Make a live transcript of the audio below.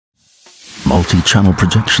multi-channel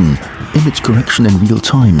projection, image correction in real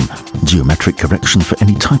time, geometric correction for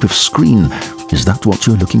any type of screen. Is that what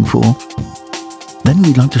you're looking for? Then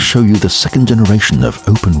we'd like to show you the second generation of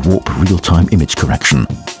openWARP real-time image correction,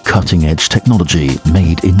 cutting-edge technology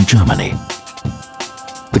made in Germany.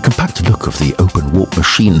 The compact look of the openWARP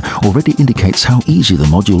machine already indicates how easy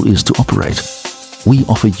the module is to operate. We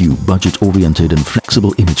offer you budget-oriented and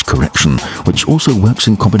flexible image correction, which also works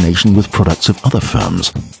in combination with products of other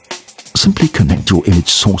firms. Simply connect your image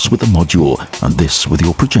source with the module, and this with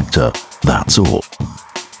your projector. That's all.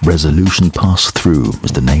 Resolution pass-through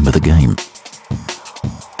is the name of the game.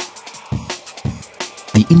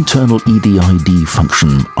 The internal EDID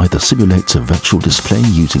function either simulates a virtual display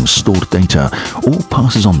using stored data or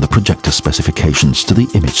passes on the projector specifications to the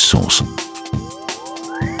image source.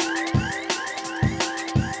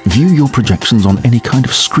 View your projections on any kind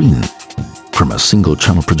of screen, from a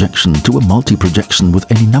single-channel projection to a multi-projection with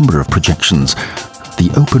any number of projections.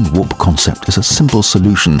 The openWARP concept is a simple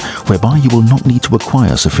solution whereby you will not need to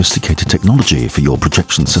acquire sophisticated technology for your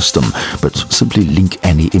projection system, but simply link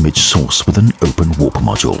any image source with an openWARP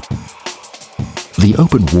module. The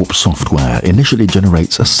openWARP software initially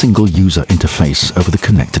generates a single user interface over the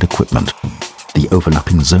connected equipment. The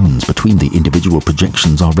overlapping zones between the individual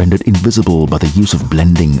projections are rendered invisible by the use of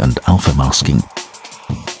blending and alpha masking.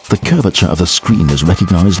 The curvature of the screen is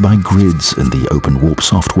recognized by grids in the openWARP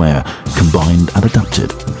software, combined and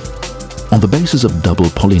adapted. On the basis of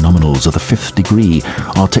double polynomials of the fifth degree,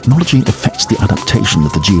 our technology affects the adaptation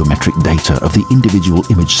of the geometric data of the individual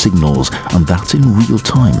image signals, and that in real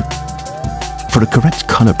time. For a correct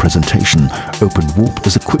color presentation, openWARP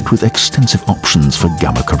is equipped with extensive options for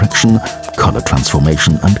gamma correction, color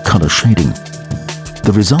transformation, and color shading.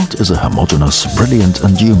 The result is a homogeneous, brilliant,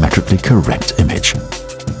 and geometrically correct image.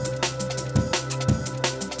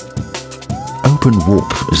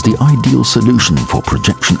 openWARP is the ideal solution for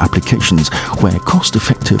projection applications where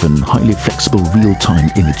cost-effective and highly flexible real-time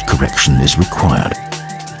image correction is required.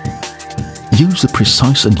 Use a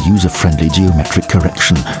precise and user-friendly geometric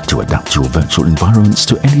correction to adapt your virtual environments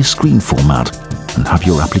to any screen format and have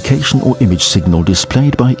your application or image signal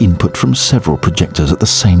displayed by input from several projectors at the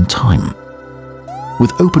same time.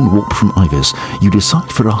 With openWARP from eyevis, you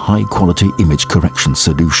decide for a high-quality image correction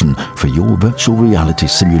solution for your virtual reality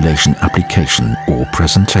simulation application or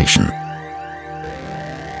presentation.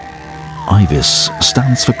 eyevis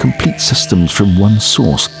stands for complete systems from one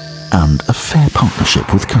source and a fair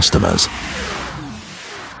partnership with customers.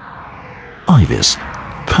 eyevis,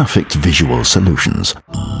 perfect visual solutions.